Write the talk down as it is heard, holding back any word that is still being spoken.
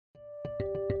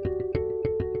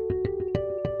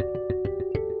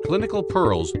Clinical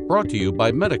Pearls, brought to you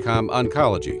by Medicom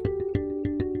Oncology.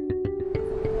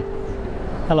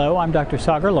 Hello, I'm Dr.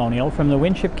 Sagar Lonial from the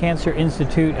Winship Cancer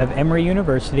Institute of Emory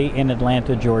University in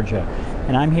Atlanta, Georgia.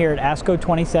 And I'm here at ASCO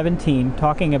 2017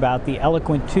 talking about the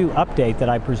ELOQUENT-2 update that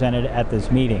I presented at this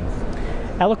meeting.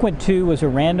 ELOQUENT-2 was a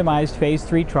randomized phase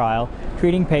 3 trial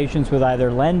treating patients with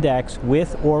either Lendex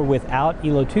with or without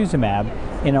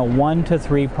elotuzumab in a 1 to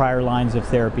 3 prior lines of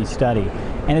therapy study,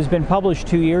 and has been published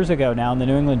 2 years ago now in the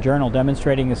New England Journal,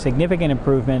 demonstrating a significant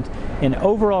improvement in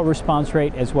overall response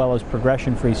rate as well as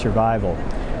progression-free survival.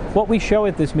 What we show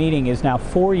at this meeting is now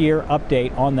 4-year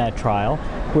update on that trial,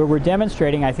 where we're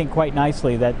demonstrating, I think quite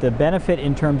nicely, that the benefit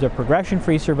in terms of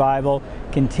progression-free survival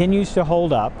continues to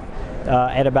hold up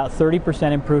at about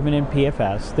 30% improvement in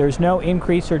PFS. There's no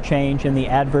increase or change in the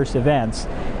adverse events.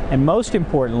 And most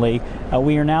importantly,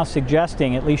 we are now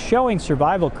suggesting, at least showing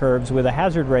survival curves with a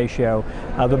hazard ratio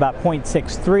of about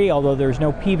 0.63, although there's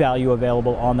no p-value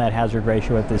available on that hazard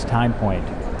ratio at this time point.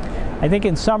 I think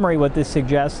in summary what this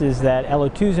suggests is that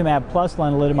elotuzumab plus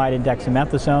lenalidomide and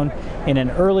dexamethasone in an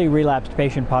early relapsed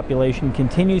patient population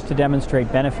continues to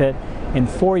demonstrate benefit in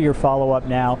 4-year follow-up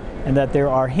now, and that there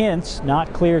are hints,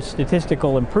 not clear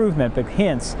statistical improvement, but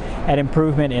hints at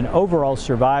improvement in overall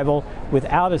survival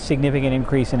without a significant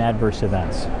increase in adverse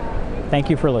events.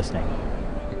 Thank you for listening.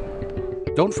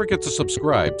 Don't forget to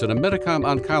subscribe to the Medicom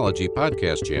Oncology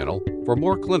podcast channel for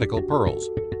more clinical pearls.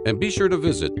 And be sure to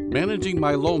visit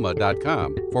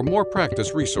managingmyeloma.com for more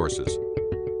practice resources.